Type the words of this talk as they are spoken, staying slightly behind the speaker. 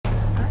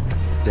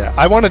Yeah,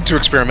 I wanted to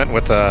experiment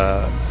with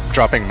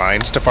dropping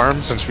mines to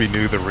farm since we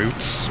knew the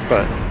routes,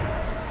 but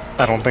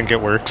I don't think it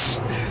works.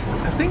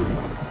 I think,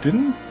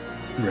 didn't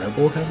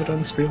Rebel have it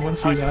on screen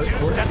once we got it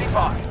for it?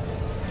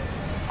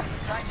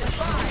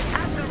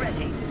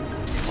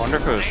 I wonder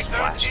if it was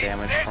splash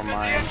damage from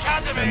mine. It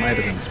might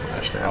have been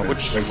splash damage.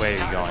 Which way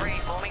are you going?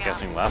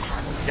 Guessing left?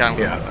 Yeah,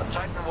 Yeah.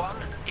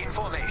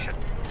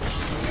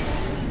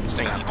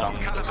 Staying on top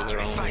because of their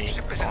only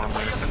armor.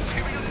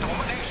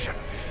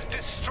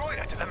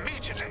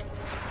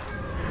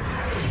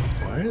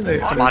 Why are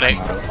they? I'm on it.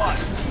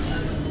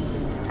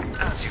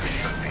 As you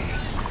should be.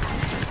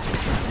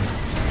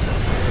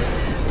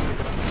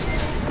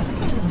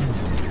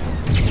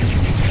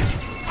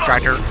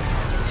 Tractor.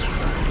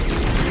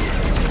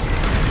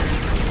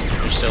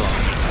 They're still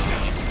on.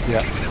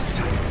 Yeah.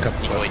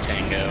 Couple Boy of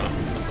Tango.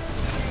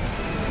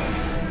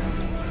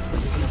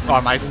 Oh,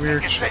 am I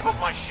weird? You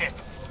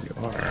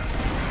are.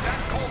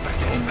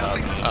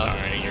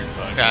 Sorry, you're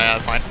fucked. Yeah,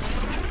 that's fine.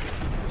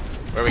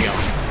 Where are we going?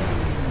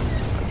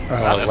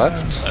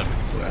 left.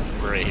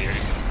 Left. Right here.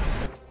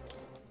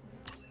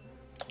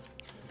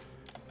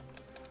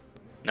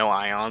 No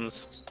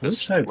ions. Which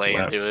Just side's lay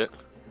left? into it.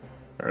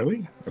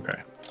 Early?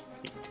 Okay.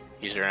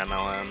 Use your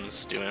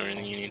MLMs. Do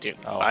everything you need to.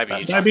 Oh, Bye,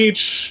 that's beach. Side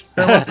beach!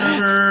 Farewell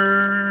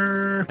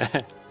forever!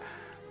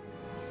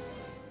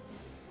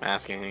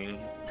 Masking.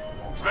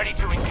 Ready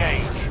to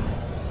engage.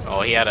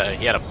 Oh, he had a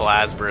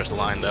Plasburst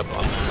lined up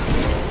on that.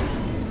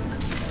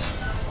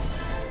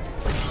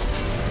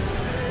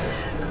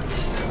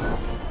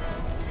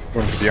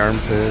 Going to the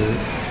armpit.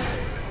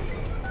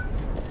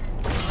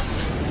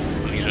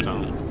 You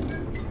know.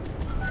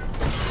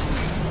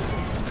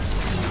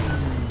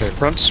 Okay,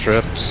 front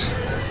stripped.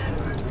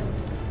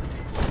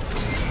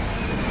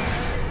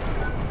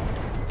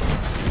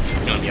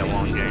 Gonna be a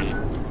long game.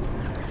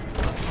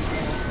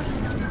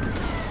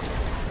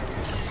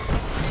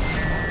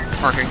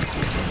 Marking.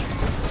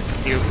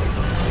 You.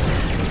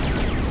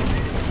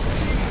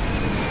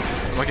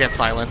 I'm looking at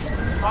silence.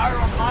 Fire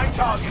on my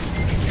target.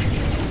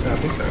 I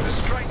think so.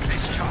 Strike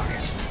this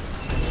target.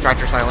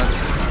 Tractor silence.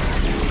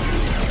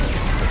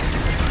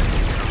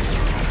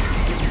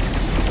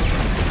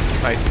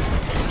 Nice.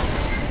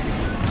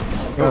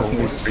 Oh,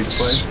 Needs what's free this?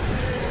 play.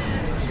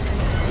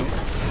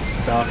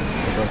 Doc.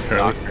 We're both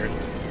fairly hurt.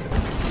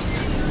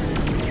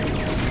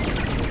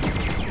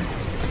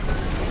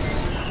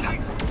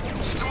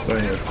 Go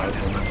ahead,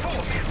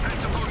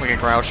 5-1. We can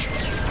crouch.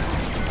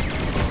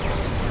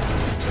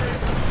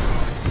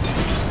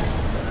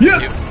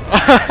 Yes!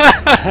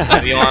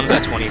 Elon's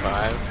at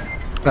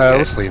 25.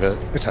 Let's leave it.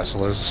 It's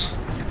Esseles.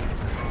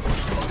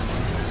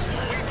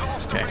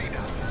 Okay.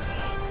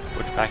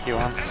 Which pack you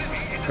on?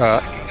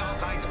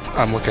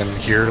 I'm looking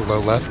here, low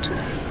left.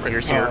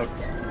 Raiders here.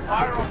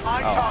 Fire on my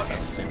Oh, target.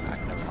 that's the same pack.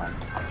 Never mind.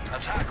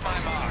 Attack my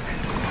mark.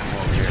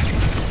 Over here.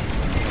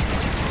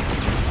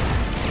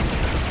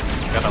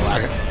 Got the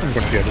last Okay, one. I'm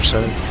going to the other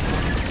side.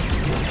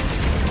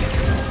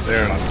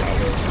 They're on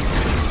Bravo.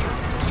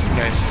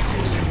 Okay.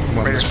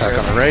 One Raiders this pack here.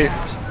 on the right.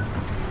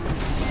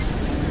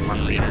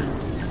 One reader.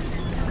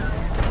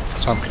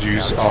 Tom could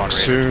use Yeah, I'm going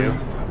Oxu.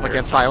 Raider Looking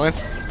at silence.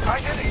 I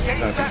can engage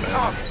That's that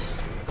target.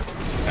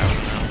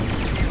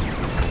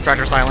 bad.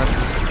 Tractor silence.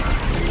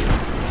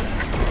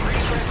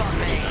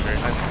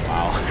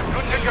 Wow.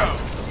 Good to go.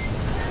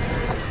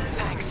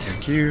 Thanks.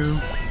 Thank you.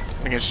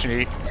 Against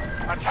Sheet.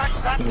 Attack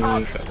that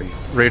target. Copy.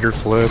 Raider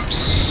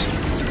flips.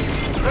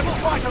 Rebel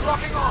fighter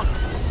locking on.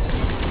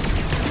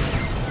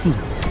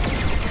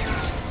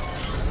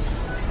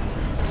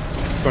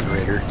 Going to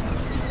Raider.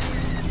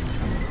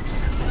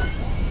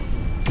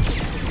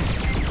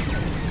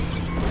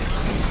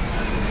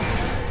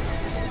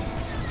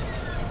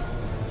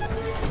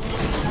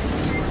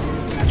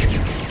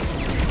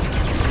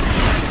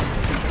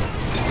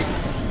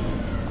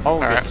 Oh,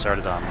 we'll Alright. get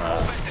started on the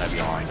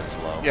Nebulon. It's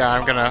low. Yeah,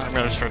 I'm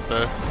gonna start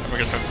the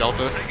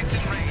Delta.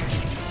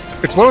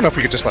 It's low enough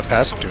we could just let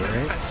passive do it,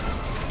 right?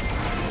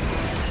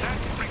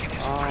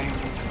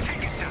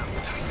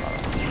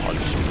 I'll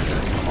just shoot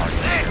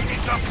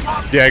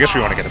it. Yeah, I guess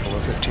we want to get it below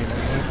 15 anyway.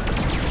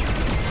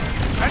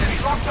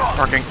 Enemy locked on.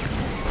 Marking.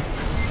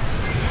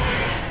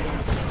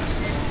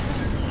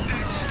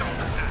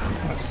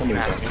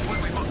 Somebody's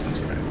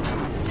up.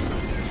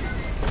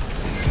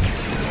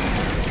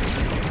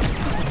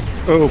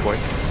 Oh boy.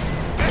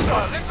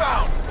 Missile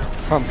inbound.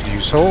 Tom could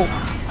use hole.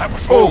 That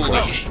was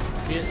Holy shit.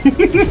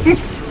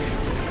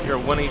 You're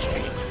 1 HP.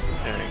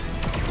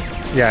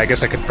 Alright. Yeah, I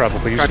guess I could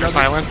probably use Tractor another.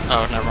 silence.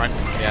 Oh, never mind.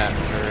 Yeah,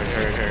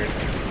 heard.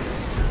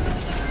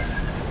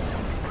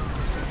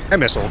 I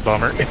miss old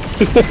bomber.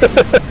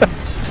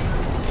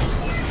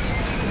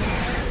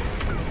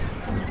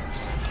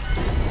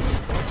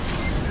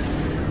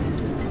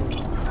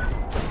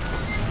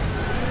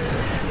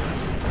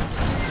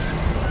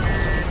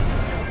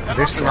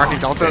 They're still Marking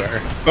Delta.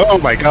 there. Oh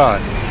my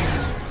god.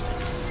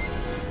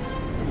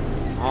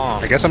 Oh,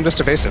 I guess I'm just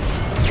evasive.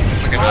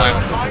 Looking at Fire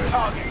on silence. my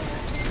target.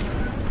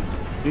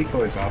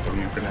 Decoy's off of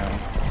you for now.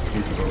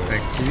 Use it away.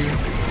 Thank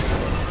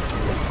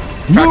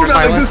you. Tractor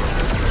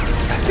silence.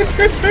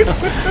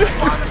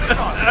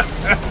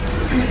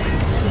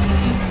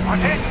 I'm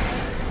hit.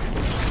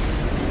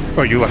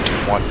 Oh, you left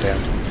one, damn.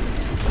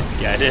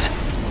 Yeah, I did.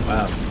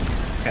 Wow.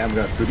 Cam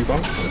got booty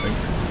bumped, I think.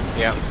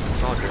 Yeah,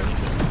 it's all good.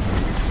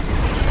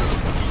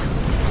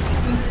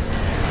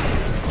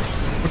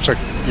 Looks like,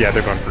 yeah,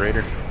 they're going for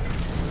Raider.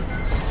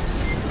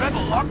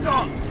 Rebel locked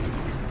on.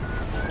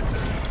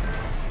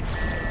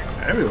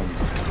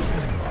 Everyone's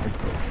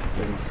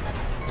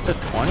Is it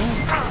 20?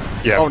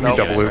 Yeah, Oh, we no.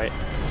 double Yeah, loot. right.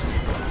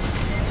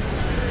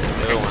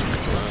 The other one.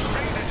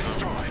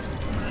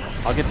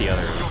 I'll get the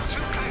other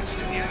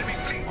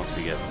once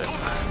we get this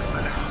back.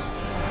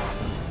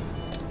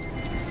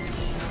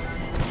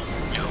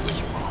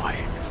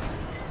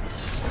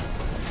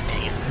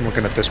 I'm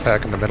looking at this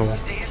pack in the middle.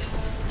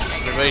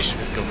 Everybody should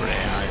go for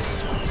AI.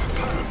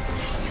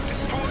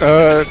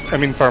 I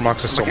mean,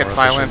 Farmox is still Look more at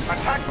silence.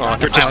 efficient. Well,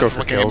 Just go silence for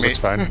looking at kills, me. it's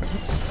fine.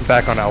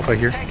 Back on Alpha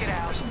here. Take it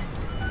out.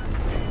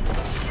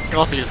 You can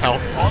also use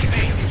health. On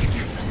me.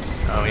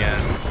 Oh yeah.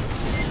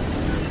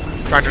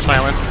 Tractor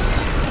silence.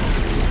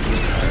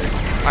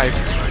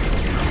 Nice.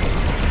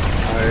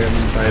 I am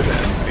by the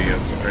MC,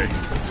 I'm sorry.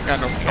 Got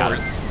no Got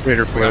it.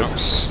 Raider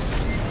flips.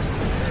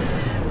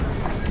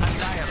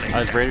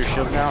 Is Raider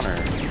shield down or?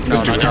 No,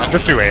 Just do, not now.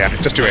 just do AI.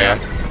 Just do AI.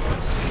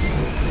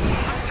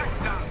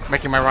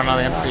 Making my run on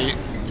the MC.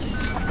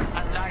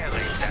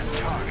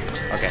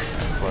 Okay.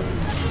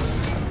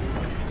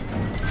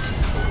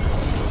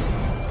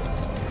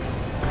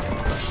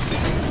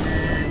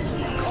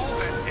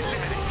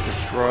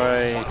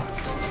 Destroy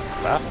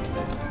left.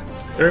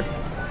 Sure.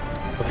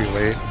 I'll be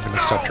late. I'm gonna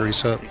stop to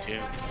reset. Me too.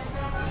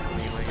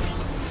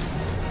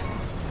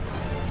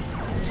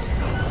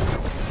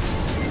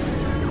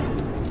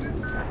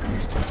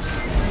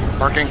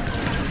 Marking.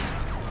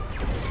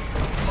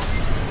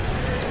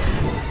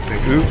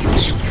 Big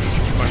oops.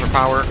 Going for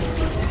power.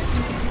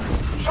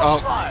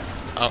 Oh.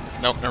 Oh,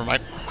 no, never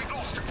mind.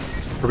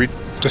 Are we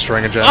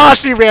destroying a gen? Oh,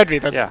 she ran me.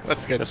 That's, Yeah,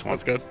 that's good. this one.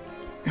 That's good.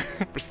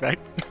 Respect.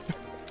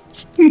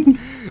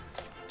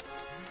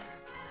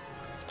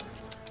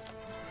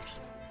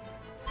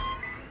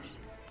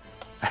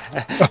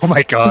 Oh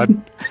my god.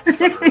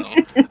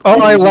 Oh,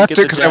 I didn't left get it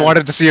the because I gen.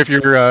 wanted to see if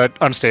your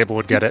unstable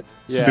would get it.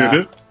 Yeah.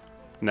 Did it?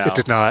 No. It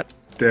did not.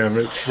 Damn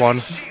it. One.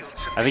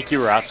 I think you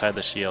were outside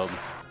the shield.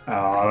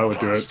 Oh, that would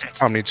do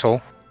it. Omni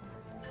toll.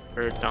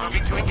 We're done.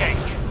 To engage.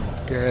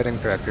 Getting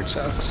fractured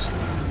sucks.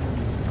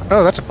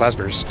 Oh, that's a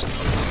Plasburst.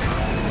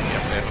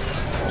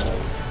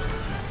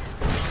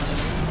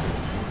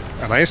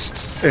 Am I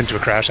into a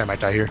crash? I might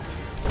die here.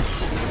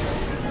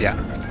 Yeah.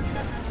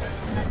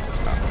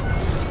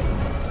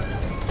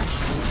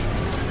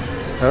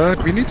 Do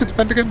we need to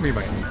defend again? We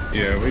might.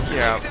 Yeah, we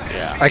Yeah.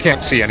 Yeah. I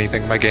can't see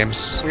anything. My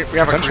game's We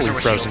have a essentially cruiser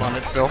with shields frozen. on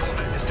it still.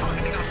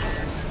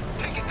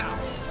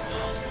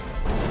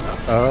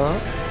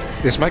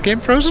 Is my game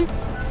frozen?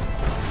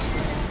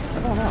 I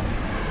don't know.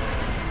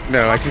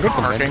 No, I can go to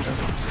the Marking.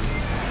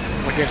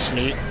 menu Looking at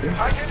Sneak.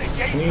 Titan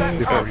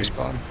engage. if I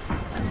respawn.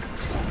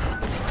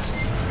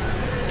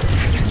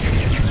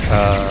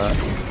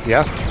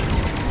 Yeah.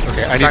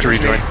 Okay, I need to Tractor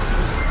rejoin.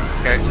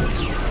 Okay.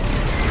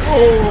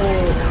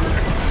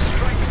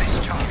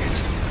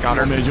 Got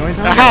her. join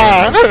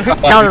Aha!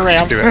 Counter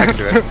ram. Do it. I can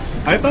do it.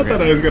 I thought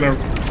that I was gonna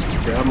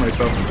grab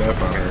myself to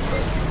death on her,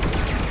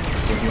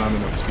 but there's not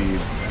enough speed.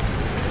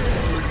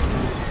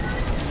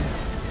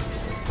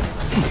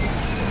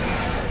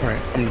 All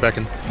right, I'm back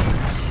in.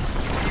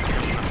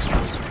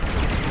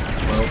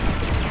 Well,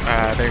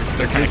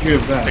 They're kind Take me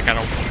with that. they kind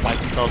of fight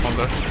themselves on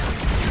the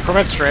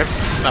prevent strips.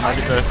 That might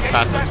be the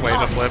fastest way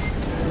to flip.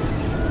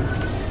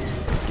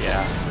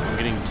 Yeah. I'm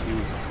getting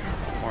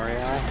 2 more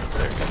AI.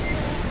 There we go.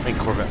 I think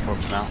Corvette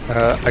flips now.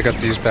 I got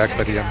these back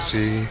by the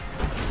MC.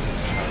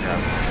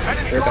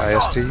 The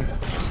IST.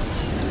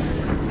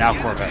 Now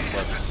Corvette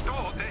flips.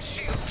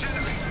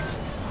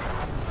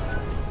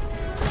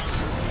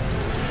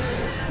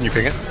 Can you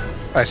ping it?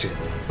 I see it.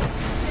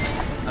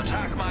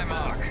 Attack my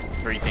mark.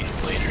 3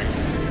 things later.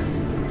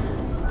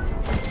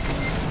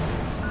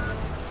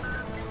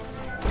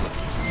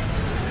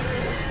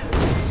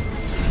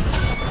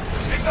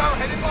 Missile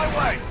headed my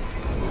way.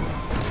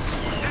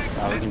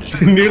 We can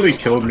just. you nearly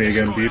killed me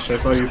again, Beach. I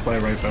saw you fly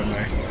right by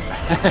my.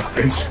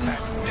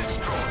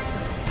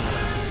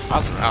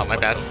 Awesome. Oh, my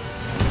bad.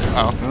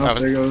 Oh, Oh, that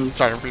there was goes.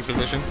 trying to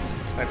reposition.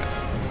 My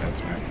bad.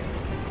 That's right.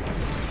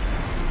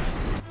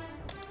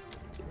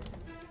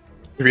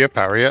 Do we have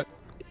power yet?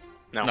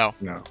 No. No.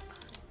 No.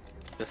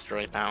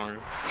 Destroy power.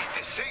 We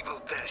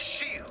disabled their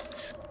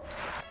shields.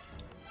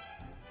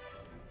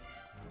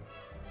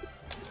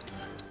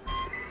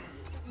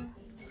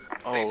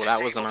 Oh,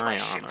 that was an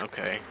ion.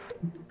 Okay.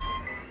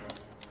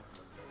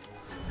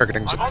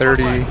 Targeting's at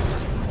 30. Did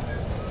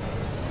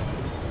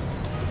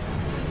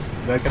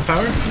that get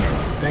power? No.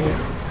 Dang it.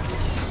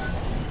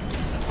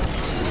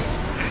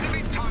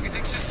 Enemy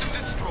targeting system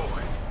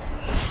destroyed.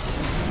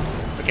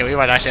 Okay, we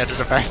might actually have to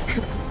defend.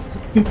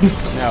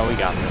 No, we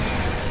got this.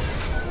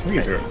 We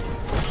can do it.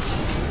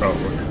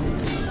 Probably.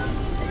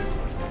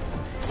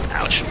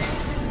 Ouch.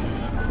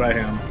 By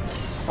him.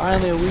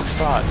 Finally a weak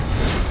spot.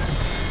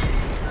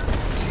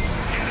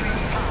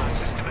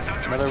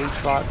 Another weak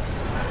spot.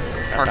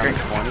 Got down to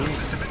 20.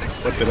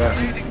 What's it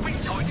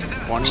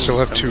at? 20. Still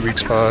have 2 weak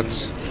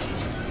spots.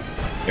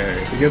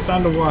 Okay, he gets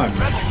on to 1.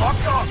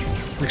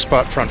 Weak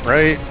spot front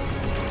right.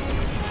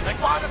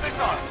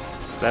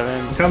 7,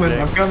 I'm coming,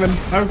 6, I'm coming,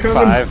 I'm coming.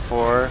 5,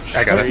 4,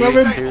 I got it. 3,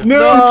 Coming. 2. No,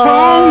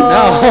 Tom!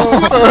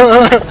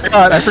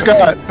 I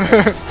forgot.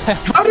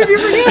 How did you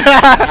forget?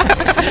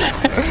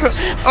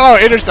 Oh,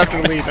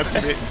 intercepted lead.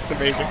 That's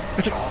amazing.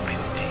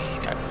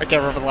 I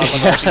can't remember the last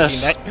time I've actually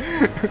seen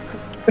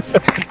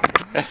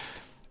that.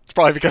 It's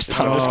probably because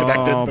Tom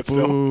disconnected, but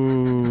still.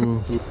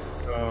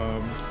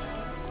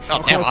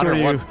 Oh, damn,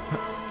 101.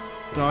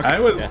 I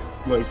was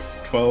like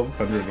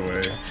 1,200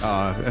 away.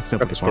 That's still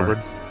pretty far.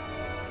 Forward.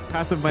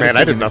 Passive Man,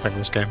 I did nothing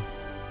this game.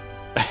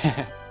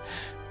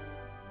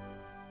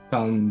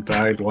 Tom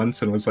died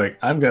once and was like,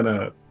 I'm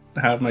gonna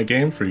have my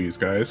game freeze,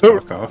 guys. Oh.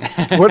 Fuck off.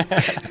 What?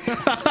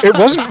 It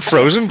wasn't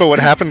frozen, but what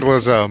happened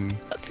was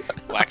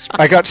Black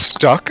I got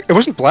stuck. It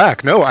wasn't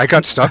black. No, I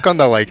got stuck on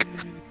the like,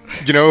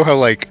 you know how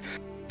like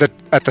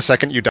at the second you die.